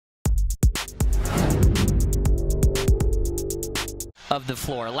of the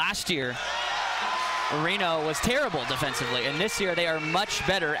floor. Last year, Reno was terrible defensively, and this year they are much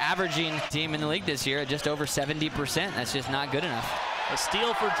better, averaging team in the league this year at just over 70%. That's just not good enough. A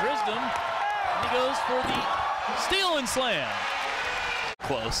steal for Drisdom, and he goes for the steal and slam.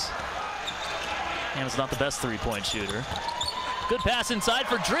 Close. And it's not the best three-point shooter. Good pass inside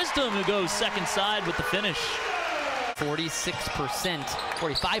for Drisdom, who goes second side with the finish. 46%,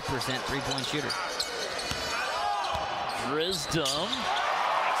 45% three-point shooter. Drisdom,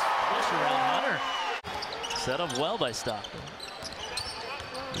 finish around Hunter. Set up well by Stockton.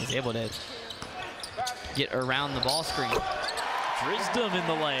 He's able to get around the ball screen. Drisdom in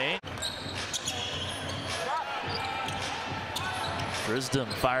the lane. Drisdom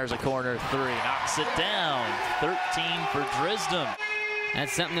fires a corner three, knocks it down. 13 for Drisdom.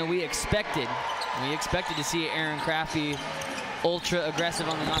 That's something that we expected. We expected to see Aaron Craft be ultra aggressive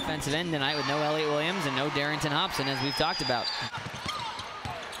on the offensive end tonight with no Elliott Williams and no Darrington Hobson, as we've talked about.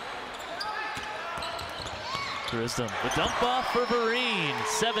 Drisdom, the dump off for Vereen.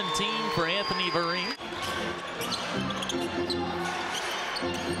 17 for Anthony Vereen.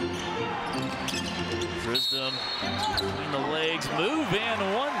 Drisdom between the legs, move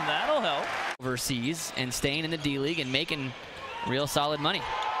and one, that'll help. Overseas and staying in the D-League and making real solid money.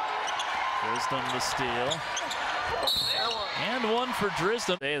 Drisdom the steal. And one for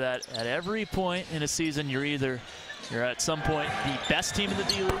Drisdom. Say that at every point in a season, you're at some point the best team in the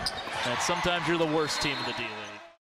D-League, and sometimes you're the worst team in the D-League.